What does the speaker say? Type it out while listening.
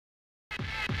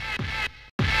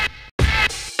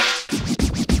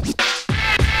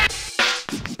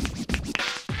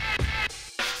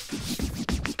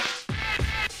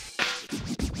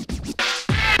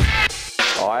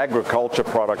agriculture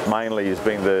product mainly has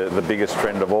been the biggest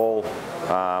trend of all.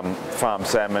 Farm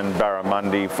salmon,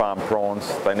 barramundi, farm prawns,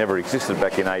 they never existed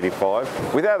back in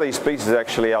 '85. Without these species,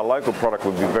 actually, our local product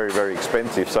would be very, very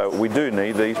expensive, so we do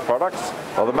need these products.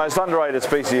 Well, the most underrated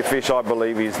species of fish, I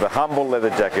believe, is the humble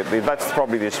leather jacket. That's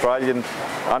probably the Australian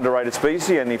underrated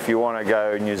species, and if you want to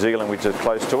go New Zealand, which is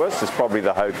close to us, it's probably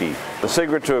the hoki. The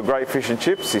secret to a great fish and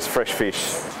chips is fresh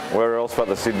fish. Where else but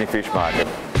the Sydney fish market?